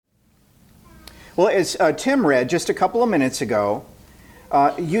Well, as Tim read just a couple of minutes ago,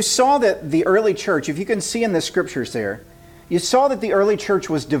 you saw that the early church, if you can see in the scriptures there, you saw that the early church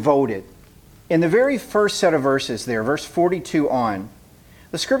was devoted. In the very first set of verses there, verse 42 on,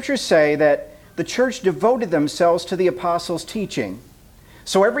 the scriptures say that the church devoted themselves to the apostles' teaching.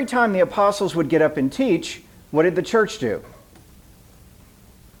 So every time the apostles would get up and teach, what did the church do?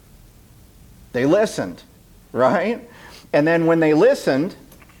 They listened, right? And then when they listened,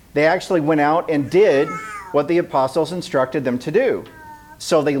 they actually went out and did what the apostles instructed them to do.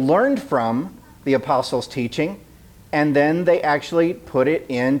 So they learned from the apostles' teaching, and then they actually put it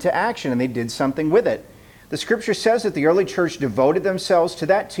into action, and they did something with it. The scripture says that the early church devoted themselves to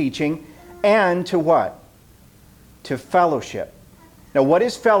that teaching and to what? To fellowship. Now, what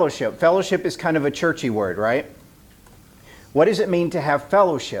is fellowship? Fellowship is kind of a churchy word, right? What does it mean to have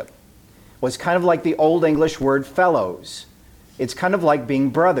fellowship? Well, it's kind of like the Old English word fellows. It's kind of like being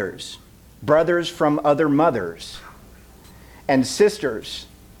brothers. Brothers from other mothers. And sisters.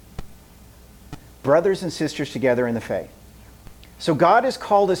 Brothers and sisters together in the faith. So God has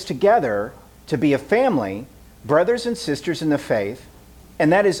called us together to be a family, brothers and sisters in the faith,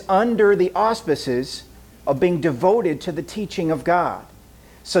 and that is under the auspices of being devoted to the teaching of God.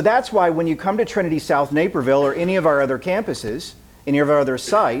 So that's why when you come to Trinity South Naperville or any of our other campuses, any of our other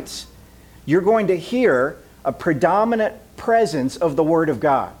sites, you're going to hear a predominant presence of the Word of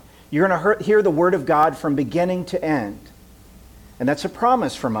God. You're going to hear the Word of God from beginning to end. And that's a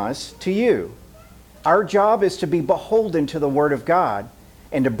promise from us to you. Our job is to be beholden to the Word of God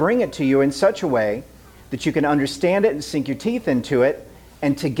and to bring it to you in such a way that you can understand it and sink your teeth into it,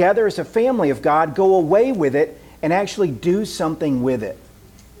 and together as a family of God, go away with it and actually do something with it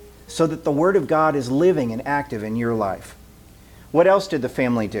so that the Word of God is living and active in your life. What else did the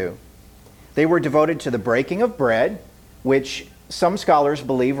family do? They were devoted to the breaking of bread, which some scholars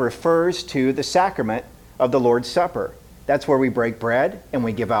believe refers to the sacrament of the Lord's Supper. That's where we break bread and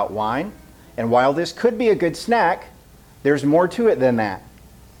we give out wine. And while this could be a good snack, there's more to it than that.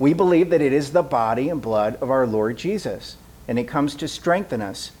 We believe that it is the body and blood of our Lord Jesus. And it comes to strengthen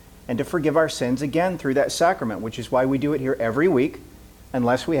us and to forgive our sins again through that sacrament, which is why we do it here every week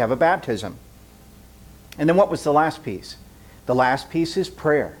unless we have a baptism. And then what was the last piece? The last piece is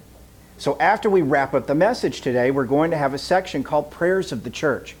prayer. So after we wrap up the message today, we're going to have a section called Prayers of the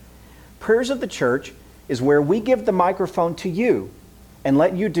Church. Prayers of the Church is where we give the microphone to you and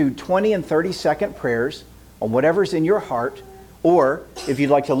let you do 20 and 30-second prayers on whatever's in your heart. Or if you'd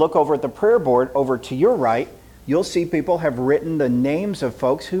like to look over at the prayer board over to your right, you'll see people have written the names of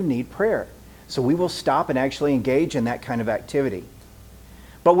folks who need prayer. So we will stop and actually engage in that kind of activity.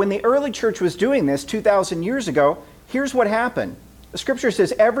 But when the early church was doing this 2,000 years ago, here's what happened. The scripture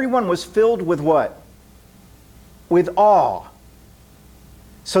says everyone was filled with what? With awe.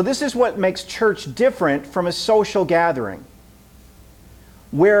 So this is what makes church different from a social gathering.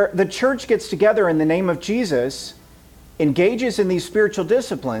 Where the church gets together in the name of Jesus, engages in these spiritual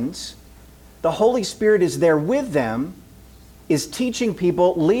disciplines, the Holy Spirit is there with them, is teaching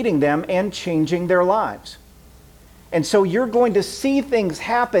people, leading them, and changing their lives. And so you're going to see things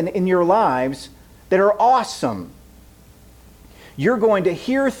happen in your lives that are awesome. You're going to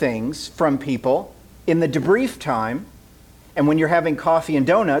hear things from people in the debrief time and when you're having coffee and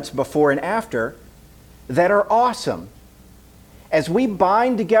donuts before and after that are awesome. As we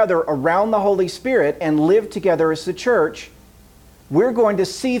bind together around the Holy Spirit and live together as the church, we're going to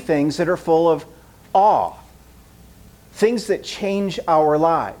see things that are full of awe, things that change our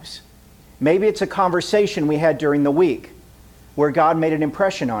lives. Maybe it's a conversation we had during the week where God made an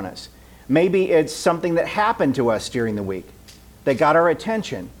impression on us. Maybe it's something that happened to us during the week that got our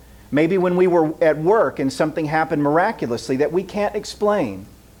attention. Maybe when we were at work and something happened miraculously that we can't explain.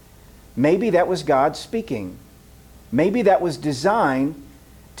 Maybe that was God speaking. Maybe that was designed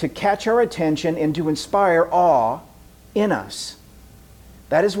to catch our attention and to inspire awe in us.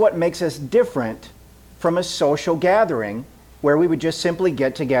 That is what makes us different from a social gathering where we would just simply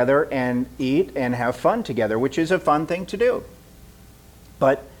get together and eat and have fun together, which is a fun thing to do.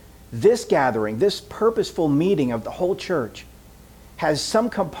 But this gathering, this purposeful meeting of the whole church, has some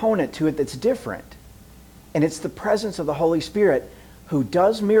component to it that's different. And it's the presence of the Holy Spirit who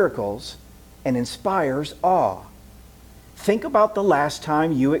does miracles and inspires awe. Think about the last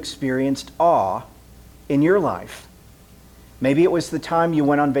time you experienced awe in your life. Maybe it was the time you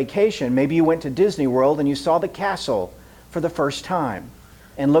went on vacation. Maybe you went to Disney World and you saw the castle for the first time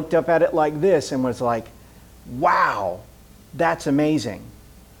and looked up at it like this and was like, wow, that's amazing.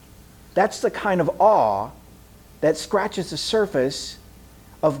 That's the kind of awe that scratches the surface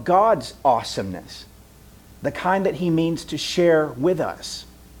of God's awesomeness, the kind that He means to share with us.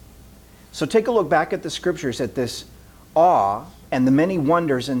 So take a look back at the scriptures at this awe and the many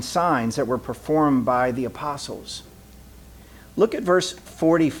wonders and signs that were performed by the apostles. Look at verse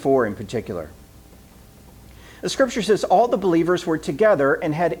 44 in particular. The scripture says, all the believers were together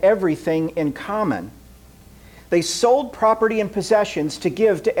and had everything in common. They sold property and possessions to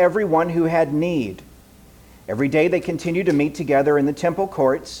give to everyone who had need. Every day they continued to meet together in the temple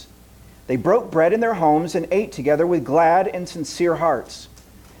courts. They broke bread in their homes and ate together with glad and sincere hearts,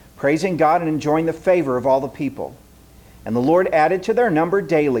 praising God and enjoying the favor of all the people. And the Lord added to their number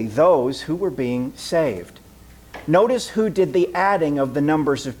daily those who were being saved. Notice who did the adding of the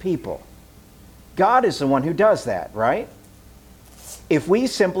numbers of people. God is the one who does that, right? If we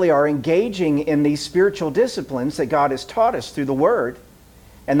simply are engaging in these spiritual disciplines that God has taught us through the Word,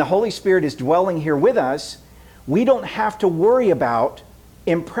 and the Holy Spirit is dwelling here with us, we don't have to worry about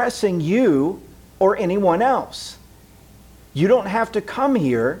impressing you or anyone else. You don't have to come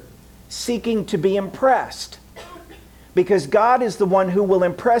here seeking to be impressed, because God is the one who will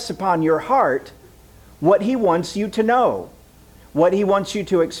impress upon your heart what He wants you to know, what He wants you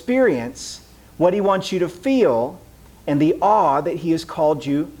to experience, what He wants you to feel, and the awe that He has called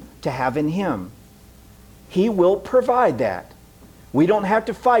you to have in Him. He will provide that. We don't have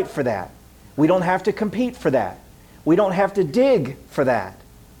to fight for that. We don't have to compete for that. We don't have to dig for that.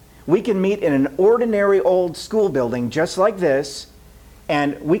 We can meet in an ordinary old school building just like this,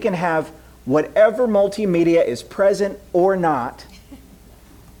 and we can have whatever multimedia is present or not,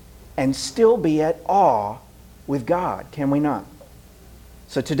 and still be at awe with God, can we not?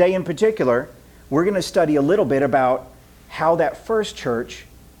 So today in particular, we're going to study a little bit about how that first church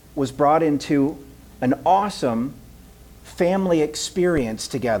was brought into an awesome family experience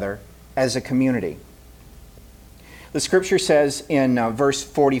together as a community. The scripture says in verse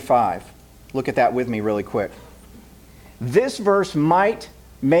 45, look at that with me really quick. This verse might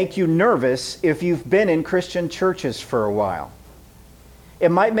make you nervous if you've been in Christian churches for a while. It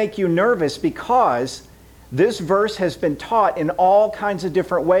might make you nervous because this verse has been taught in all kinds of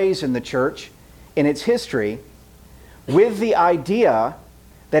different ways in the church in its history, with the idea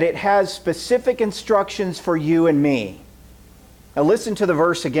that it has specific instructions for you and me. Now listen to the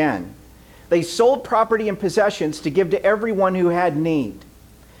verse again. They sold property and possessions to give to everyone who had need.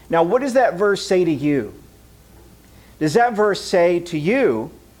 Now what does that verse say to you? Does that verse say to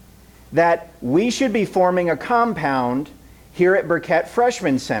you that we should be forming a compound here at Burkett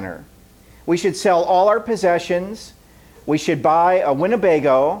Freshman Center? We should sell all our possessions. We should buy a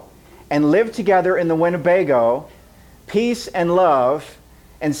Winnebago and live together in the Winnebago, peace and love,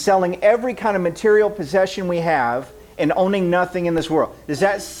 and selling every kind of material possession we have and owning nothing in this world. Does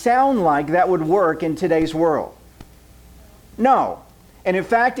that sound like that would work in today's world? No. And in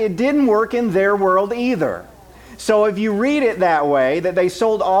fact, it didn't work in their world either. So if you read it that way, that they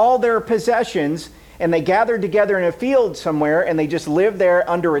sold all their possessions and they gathered together in a field somewhere and they just lived there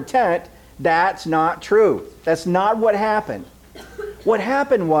under a tent, that's not true. That's not what happened. What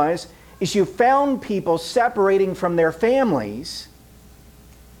happened is you found people separating from their families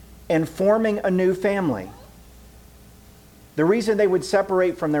and forming a new family. The reason they would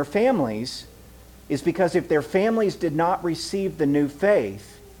separate from their families is because if their families did not receive the new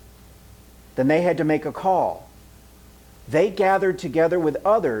faith, then they had to make a call. They gathered together with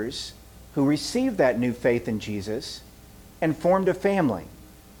others who received that new faith in Jesus and formed a family.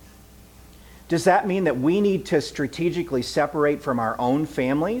 Does that mean that we need to strategically separate from our own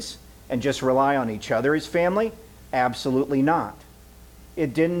families and just rely on each other as family? Absolutely not.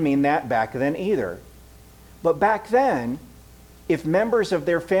 It didn't mean that back then either. But back then, if members of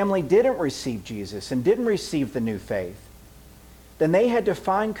their family didn't receive Jesus and didn't receive the new faith, then they had to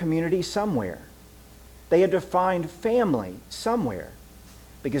find community somewhere. They had to find family somewhere.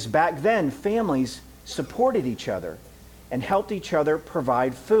 Because back then, families supported each other and helped each other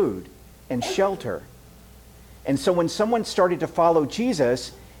provide food and shelter. And so when someone started to follow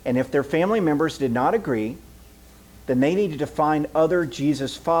Jesus, and if their family members did not agree, then they needed to find other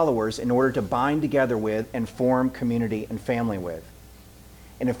Jesus followers in order to bind together with and form community and family with.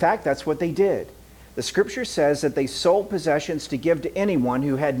 And in fact, that's what they did. The scripture says that they sold possessions to give to anyone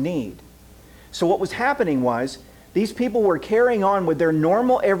who had need. So what was happening was, these people were carrying on with their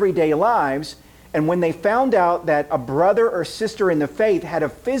normal everyday lives, and when they found out that a brother or sister in the faith had a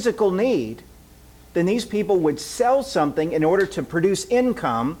physical need, then these people would sell something in order to produce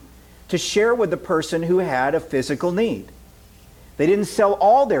income to share with the person who had a physical need. They didn't sell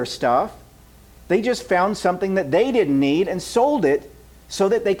all their stuff. They just found something that they didn't need and sold it so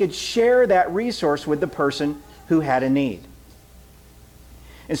that they could share that resource with the person who had a need.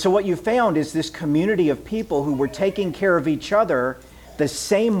 And so what you found is this community of people who were taking care of each other the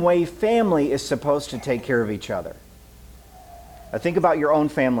same way family is supposed to take care of each other. Now think about your own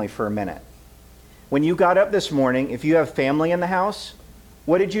family for a minute. When you got up this morning, if you have family in the house,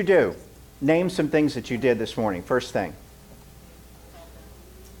 what did you do? Name some things that you did this morning. First thing.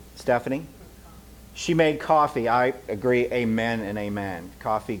 Stephanie? She made coffee. I agree. Amen and amen.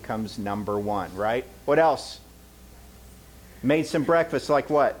 Coffee comes number one, right? What else? Made some breakfast. Like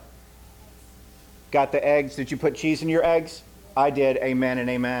what? Got the eggs. Did you put cheese in your eggs? I did. Amen and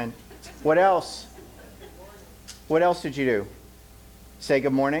amen. What else? What else did you do? Say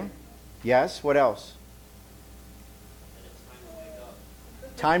good morning? Yes. What else?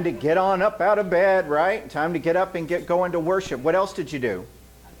 Time to get on up out of bed, right? Time to get up and get going to worship. What else did you do?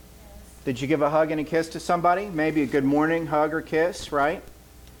 Did you give a hug and a kiss to somebody? Maybe a good morning hug or kiss, right?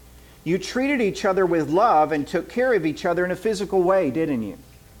 You treated each other with love and took care of each other in a physical way, didn't you?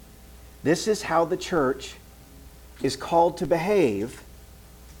 This is how the church is called to behave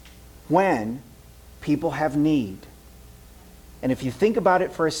when people have need. And if you think about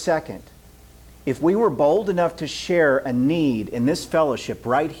it for a second, if we were bold enough to share a need in this fellowship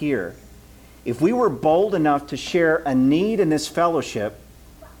right here, if we were bold enough to share a need in this fellowship,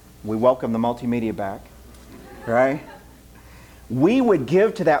 we welcome the multimedia back, right? We would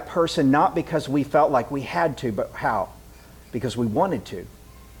give to that person not because we felt like we had to, but how? Because we wanted to.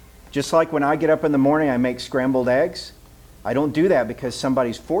 Just like when I get up in the morning, I make scrambled eggs. I don't do that because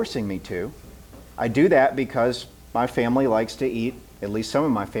somebody's forcing me to. I do that because my family likes to eat, at least some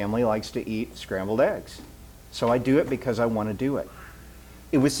of my family likes to eat scrambled eggs. So I do it because I want to do it.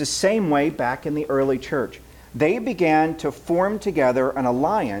 It was the same way back in the early church. They began to form together an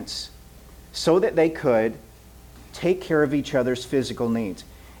alliance so that they could take care of each other's physical needs.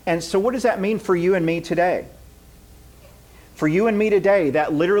 And so what does that mean for you and me today? For you and me today,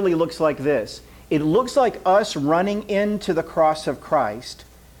 that literally looks like this. It looks like us running into the cross of Christ,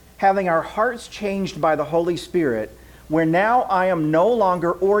 having our hearts changed by the Holy Spirit, where now I am no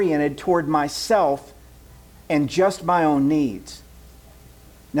longer oriented toward myself and just my own needs.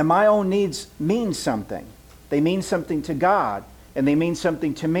 Now my own needs mean something. They mean something to God, and they mean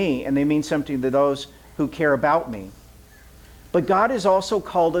something to me, and they mean something to those who care about me. But God has also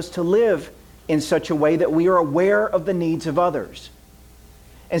called us to live in such a way that we are aware of the needs of others.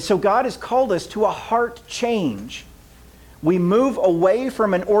 And so God has called us to a heart change. We move away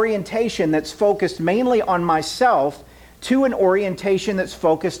from an orientation that's focused mainly on myself to an orientation that's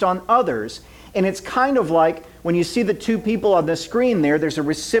focused on others. And it's kind of like when you see the two people on the screen there, there's a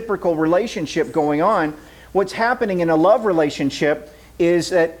reciprocal relationship going on. What's happening in a love relationship is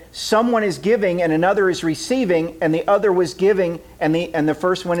that someone is giving and another is receiving, and the other was giving and the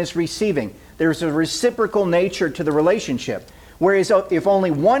first one is receiving. There's a reciprocal nature to the relationship. Whereas if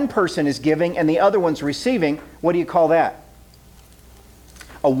only one person is giving and the other one's receiving, what do you call that?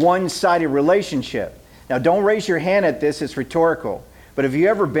 A one-sided relationship. Now don't raise your hand at this, it's rhetorical. But have you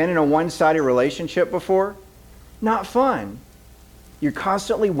ever been in a one-sided relationship before? Not fun. You're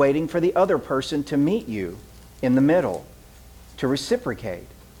constantly waiting for the other person to meet you in the middle, to reciprocate.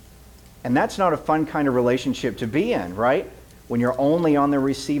 And that's not a fun kind of relationship to be in, right? When you're only on the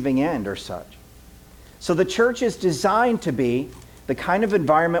receiving end or such. So the church is designed to be the kind of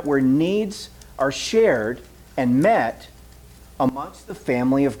environment where needs are shared and met amongst the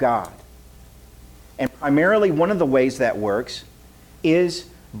family of God. And primarily one of the ways that works is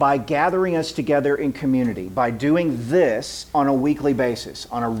by gathering us together in community, by doing this on a weekly basis,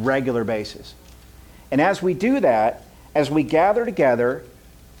 on a regular basis. And as we do that, as we gather together,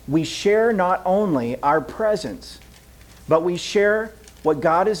 we share not only our presence, but we share what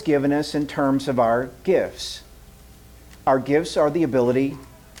God has given us in terms of our gifts. Our gifts are the ability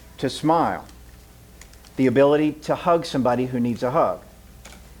to smile, the ability to hug somebody who needs a hug,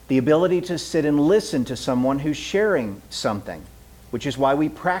 the ability to sit and listen to someone who's sharing something, which is why we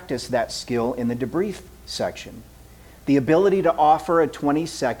practice that skill in the debrief section. The ability to offer a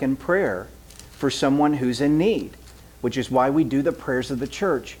 20-second prayer for someone who's in need, which is why we do the prayers of the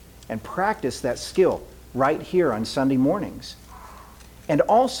church and practice that skill right here on Sunday mornings. And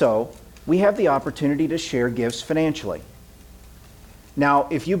also, we have the opportunity to share gifts financially. Now,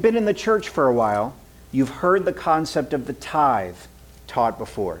 if you've been in the church for a while, you've heard the concept of the tithe taught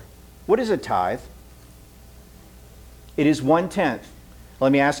before. What is a tithe? It is 1/10.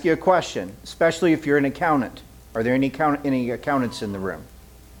 Let me ask you a question, especially if you're an accountant. Are there any accountants in the room?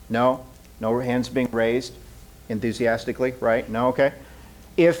 No? No hands being raised enthusiastically, right? No? Okay.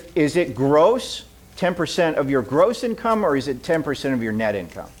 Is it gross, 10% of your gross income, or is it 10% of your net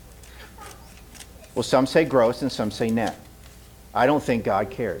income? Well, some say gross and some say net. I don't think God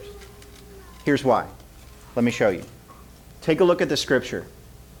cares. Here's why. Let me show you. Take a look at the scripture.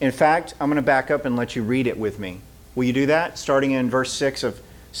 In fact, I'm going to back up and let you read it with me. Will you do that? Starting in verse 6 of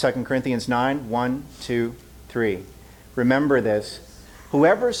 2 Corinthians 9. 1, 2, 3. Remember this.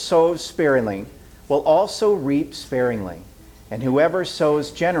 Whoever sows sparingly will also reap sparingly, and whoever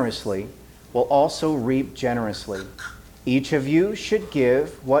sows generously will also reap generously. Each of you should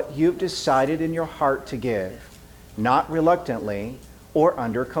give what you've decided in your heart to give, not reluctantly or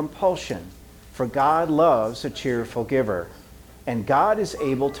under compulsion, for God loves a cheerful giver. And God is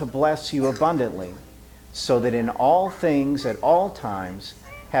able to bless you abundantly, so that in all things at all times,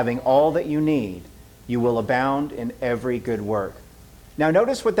 having all that you need, you will abound in every good work. Now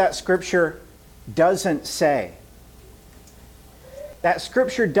notice what that scripture doesn't say. That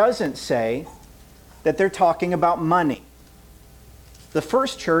scripture doesn't say that they're talking about money. The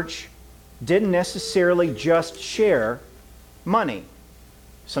first church didn't necessarily just share money.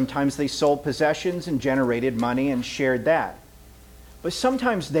 Sometimes they sold possessions and generated money and shared that. But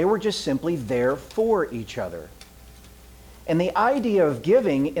sometimes they were just simply there for each other. And the idea of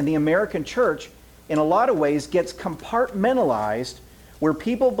giving in the American church, in a lot of ways, gets compartmentalized, where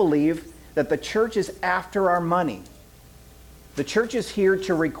people believe that the church is after our money. The church is here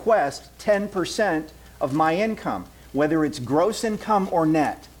to request 10% of my income, whether it's gross income or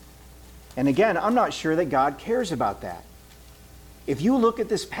net. And again, I'm not sure that God cares about that. If you look at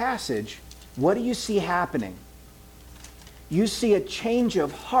this passage, what do you see happening? You see a change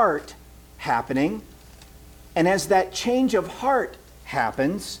of heart happening. And as that change of heart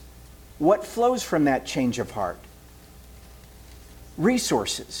happens, what flows from that change of heart?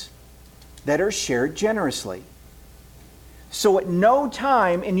 Resources that are shared generously. So at no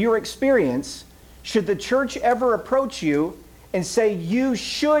time in your experience should the church ever approach you and say, you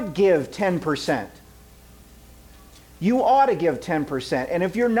should give 10%. You ought to give 10%. And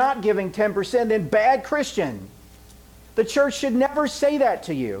if you're not giving 10%, then bad Christian. The church should never say that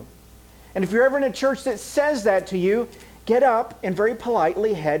to you. And if you're ever in a church that says that to you, get up and very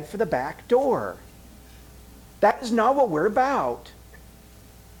politely head for the back door. That is not what we're about.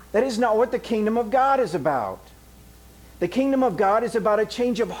 That is not what the kingdom of God is about. The kingdom of God is about a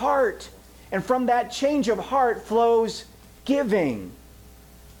change of heart. And from that change of heart flows giving.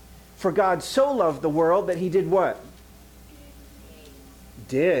 For God so loved the world that he did what?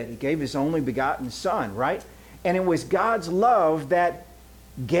 He gave his only begotten Son, right? And it was God's love that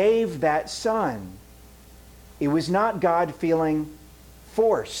gave that Son. It was not God feeling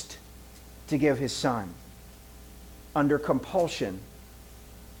forced to give his Son under compulsion.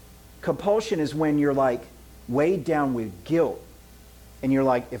 Compulsion is when you're like weighed down with guilt. And you're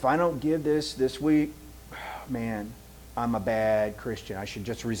like, if I don't give this week, man, I'm a bad Christian. I should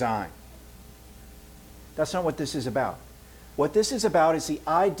just resign. That's not what this is about. What this is about is the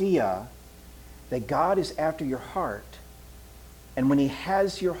idea that God is after your heart. And when he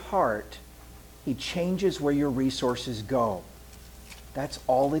has your heart, he changes where your resources go. That's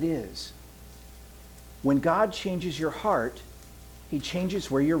all it is. When God changes your heart, he changes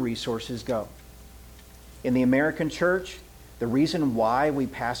where your resources go. In the American church, the reason why we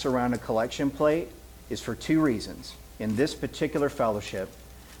pass around a collection plate is for two reasons. In this particular fellowship,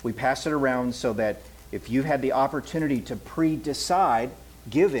 we pass it around so that if you had the opportunity to pre-decide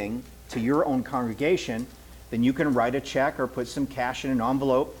giving to your own congregation, then you can write a check or put some cash in an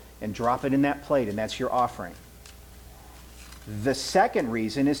envelope and drop it in that plate, and that's your offering. The second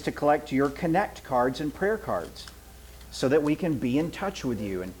reason is to collect your connect cards and prayer cards so that we can be in touch with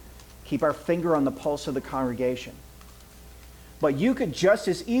you and keep our finger on the pulse of the congregation. But you could just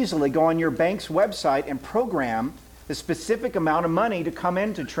as easily go on your bank's website and program the specific amount of money to come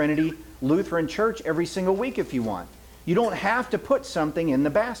into Trinity Lutheran Church every single week if you want. You don't have to put something in the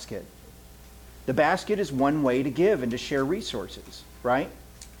basket. The basket is one way to give and to share resources, right?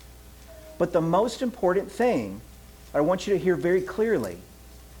 But the most important thing, I want you to hear very clearly,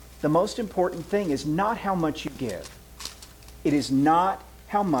 the most important thing is not how much you give. It is not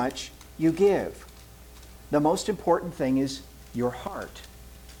how much you give. The most important thing is your heart.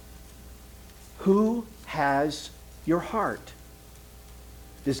 Who has your heart?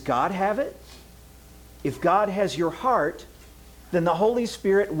 Does God have it? If God has your heart, then the Holy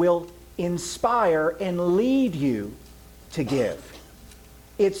Spirit will inspire and lead you to give.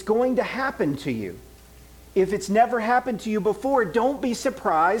 It's going to happen to you. If it's never happened to you before, don't be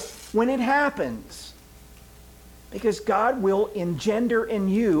surprised when it happens. Because God will engender in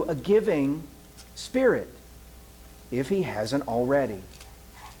you a giving spirit, if he hasn't already.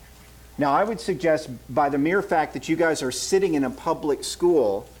 Now, I would suggest by the mere fact that you guys are sitting in a public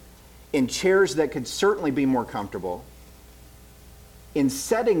school in chairs that could certainly be more comfortable, in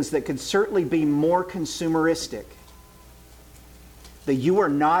settings that could certainly be more consumeristic, that you are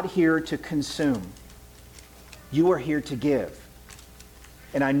not here to consume. You are here to give.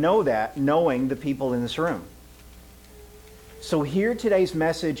 And I know that knowing the people in this room. So hear today's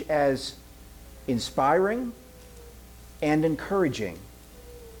message as inspiring and encouraging.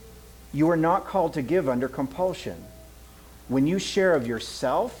 You are not called to give under compulsion. When you share of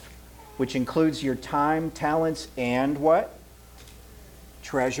yourself, which includes your time, talents, and what?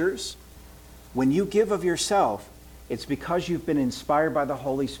 Treasures. When you give of yourself, it's because you've been inspired by the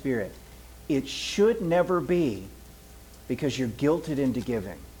Holy Spirit. It should never be because you're guilted into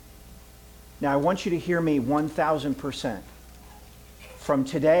giving. Now, I want you to hear me 1,000%. From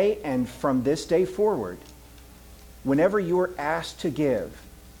today and from this day forward, whenever you are asked to give,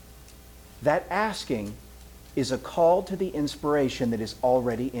 that asking is a call to the inspiration that is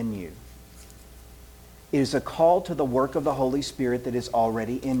already in you. It is a call to the work of the Holy Spirit that is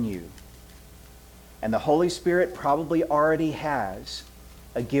already in you. And the Holy Spirit probably already has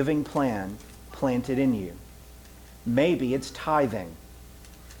a giving plan planted in you. Maybe it's tithing.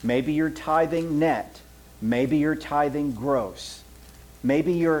 Maybe you're tithing net. Maybe you're tithing gross.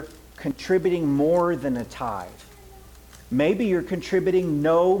 Maybe you're contributing more than a tithe. Maybe you're contributing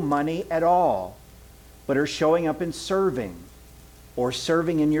no money at all, but are showing up and serving, or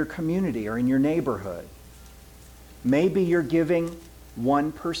serving in your community or in your neighborhood. Maybe you're giving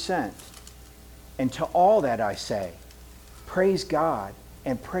 1%. And to all that I say, praise God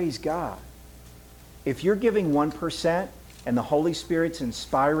and praise God. If you're giving 1% and the Holy Spirit's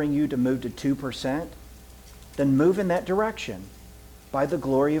inspiring you to move to 2%, then move in that direction by the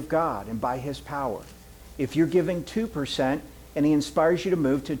glory of God and by His power. If you're giving 2% and He inspires you to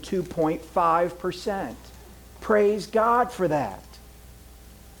move to 2.5%, praise God for that.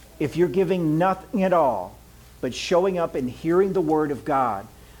 If you're giving nothing at all, but showing up and hearing the Word of God,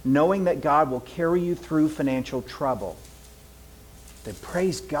 knowing that God will carry you through financial trouble, then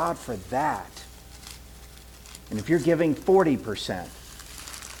praise God for that. And if you're giving 40%,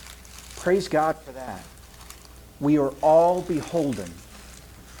 praise God for that. We are all beholden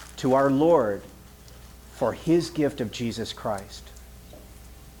to our Lord for His gift of Jesus Christ.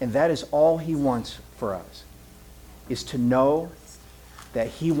 And that is all He wants for us, is to know that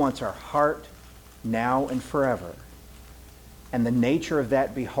He wants our heart now and forever. And the nature of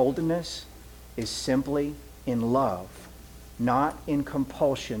that beholdenness is simply in love, not in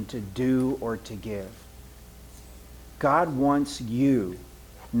compulsion to do or to give. God wants you,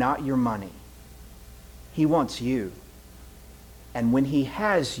 not your money. He wants you. And when He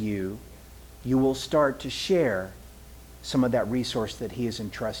has you, you will start to share some of that resource that He has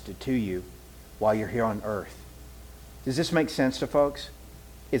entrusted to you while you're here on earth. Does this make sense to folks?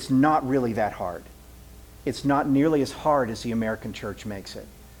 It's not really that hard. It's not nearly as hard as the American church makes it.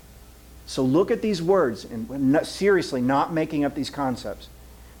 So look at these words, and seriously, not making up these concepts.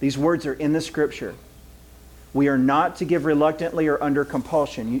 These words are in the Scripture. We are not to give reluctantly or under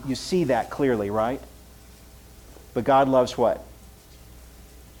compulsion. You see that clearly, right? But God loves what?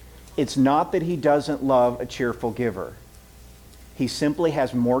 It's not that He doesn't love a cheerful giver. He simply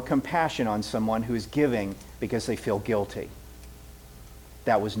has more compassion on someone who is giving because they feel guilty.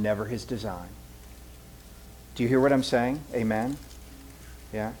 That was never His design. Do you hear what I'm saying? Amen?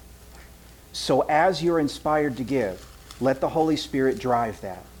 Yeah? So as you're inspired to give, let the Holy Spirit drive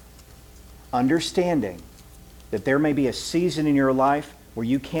that. Understanding that there may be a season in your life where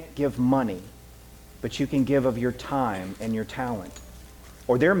you can't give money, but you can give of your time and your talent.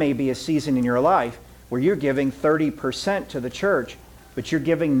 Or there may be a season in your life where you're giving 30% to the church, but you're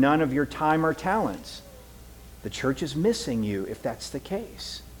giving none of your time or talents. The church is missing you if that's the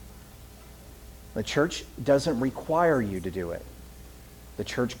case. The church doesn't require you to do it. The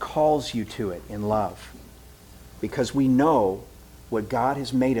church calls you to it in love, because we know what God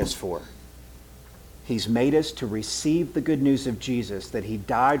has made us for. He's made us to receive the good news of Jesus, that He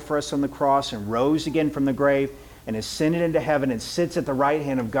died for us on the cross and rose again from the grave and ascended into heaven and sits at the right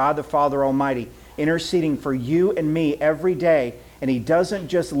hand of God the Father Almighty, interceding for you and me every day. And He doesn't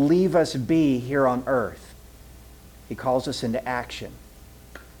just leave us be here on earth. He calls us into action.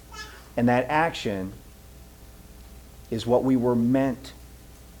 And that action is what we were meant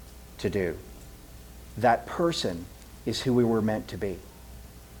to do. That person is who we were meant to be.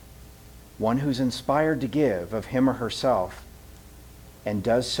 One who's inspired to give of him or herself and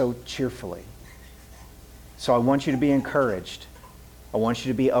does so cheerfully. So I want you to be encouraged. I want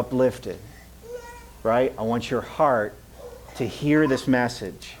you to be uplifted. Right? I want your heart to hear this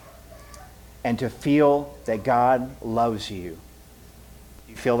message and to feel that God loves you.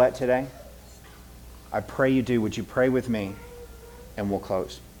 You feel that today? I pray you do. Would you pray with me? And we'll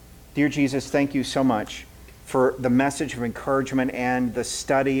close. Dear Jesus, thank you so much for the message of encouragement and the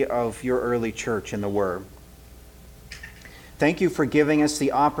study of your early church in the Word. Thank you for giving us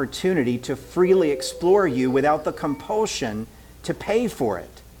the opportunity to freely explore you without the compulsion to pay for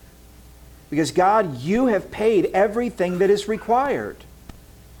it. Because God, you have paid everything that is required.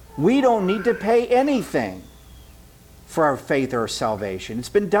 We don't need to pay anything for our faith or our salvation. It's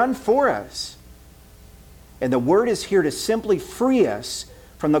been done for us. And the Word is here to simply free us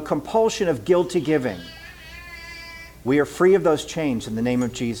from the compulsion of guilty giving. We are free of those chains in the name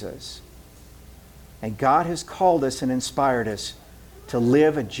of Jesus. And God has called us and inspired us to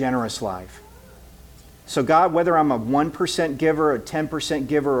live a generous life. So God, whether I'm a 1% giver, a 10%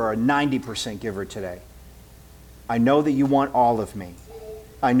 giver, or a 90% giver today, I know that you want all of me.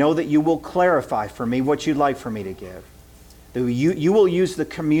 I know that you will clarify for me what you'd like for me to give. That you will use the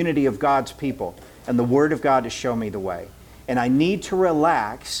community of God's people and the Word of God to show me the way. And I need to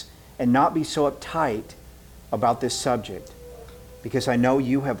relax and not be so uptight about this subject, because I know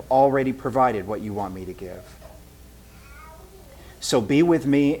you have already provided what you want me to give. So be with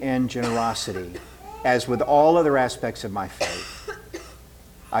me in generosity, as with all other aspects of my faith.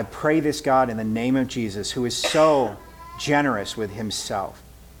 I pray this, God, in the name of Jesus, who is so generous with himself,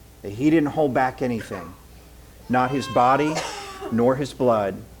 that he didn't hold back anything, not his body, nor his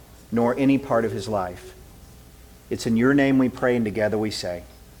blood, nor any part of his life. It's in your name we pray, and together we say,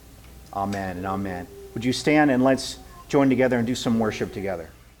 Amen and amen. Would you stand and let's join together and do some worship together.